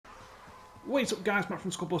What's up guys, Matt from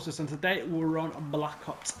Skullbusters, and today we're on Black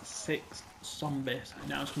Ops 6 Zombies.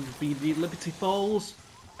 Now it's going to be the Liberty Falls,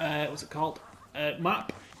 what's it called,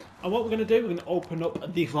 map. And what we're going to do, we're going to open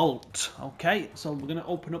up the vault, okay? So we're going to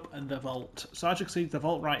open up the vault. So as you can see, the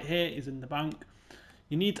vault right here is in the bank.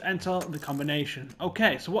 You need to enter the combination.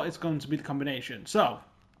 Okay, so what is going to be the combination? So,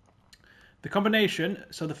 the combination,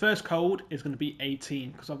 so the first code is going to be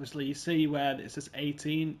 18, because obviously you see where it says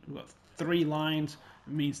 18, we've got 3 lines.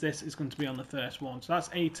 It means this is going to be on the first one. So that's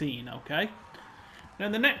 18, okay?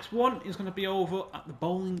 Then the next one is going to be over at the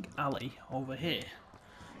bowling alley over here.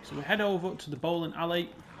 So we head over to the bowling alley.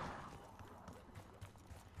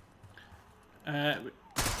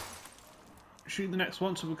 Shoot the next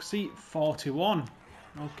one so we can see 41,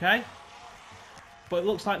 okay? But it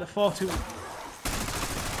looks like the 41...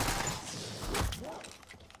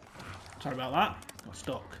 Sorry about that, got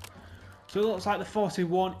stuck. So it looks like the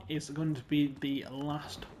 41 is going to be the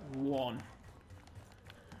last one.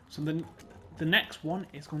 So then the next one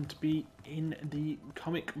is going to be in the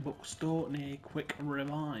comic book store near Quick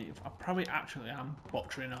Revive. I probably actually am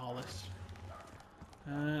butchering all this.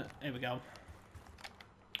 Here we go.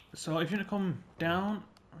 So if you're going to come down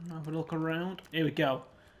and have a look around, here we go.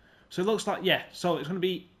 So it looks like, yeah, so it's going to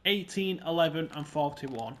be 18, 11 and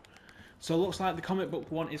 41. So it looks like the comic book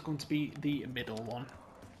one is going to be the middle one.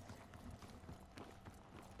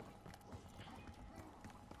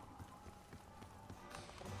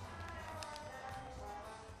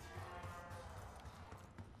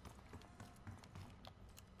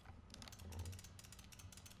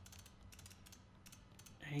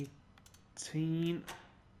 $18,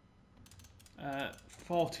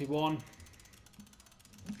 41,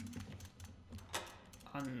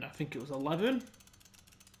 and I think it was 11.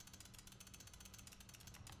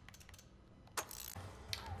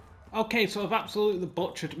 Okay, so I've absolutely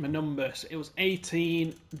butchered my numbers. It was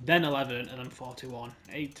 18, then 11, and then 41.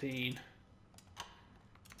 18,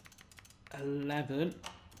 11,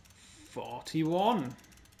 41.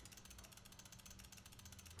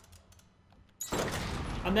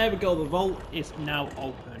 And there we go, the vault is now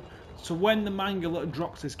open. So when the Mangler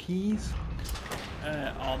drops his keys,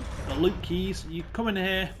 on the loot keys, you come in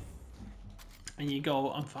here and you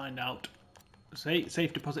go and find out.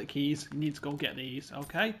 Safe deposit keys, you need to go get these,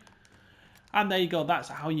 okay? And there you go, that's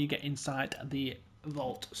how you get inside the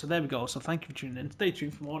vault. So there we go, so thank you for tuning in. Stay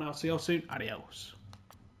tuned for more and I'll see you all soon. Adios.